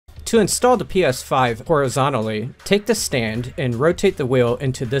To install the PS5 horizontally, take the stand and rotate the wheel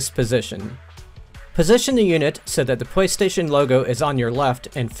into this position. Position the unit so that the PlayStation logo is on your left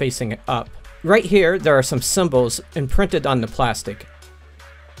and facing up. Right here, there are some symbols imprinted on the plastic.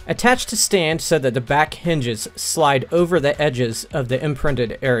 Attach the stand so that the back hinges slide over the edges of the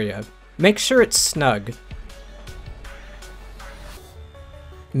imprinted area. Make sure it's snug.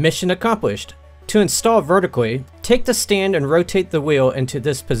 Mission accomplished. To install vertically, take the stand and rotate the wheel into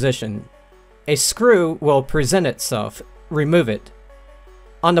this position. A screw will present itself. Remove it.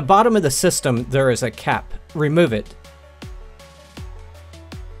 On the bottom of the system, there is a cap. Remove it.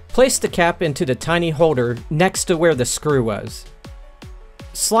 Place the cap into the tiny holder next to where the screw was.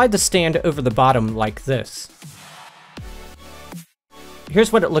 Slide the stand over the bottom like this.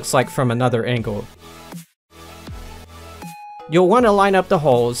 Here's what it looks like from another angle. You'll want to line up the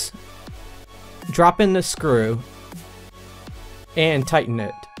holes, drop in the screw, and tighten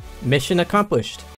it. Mission accomplished.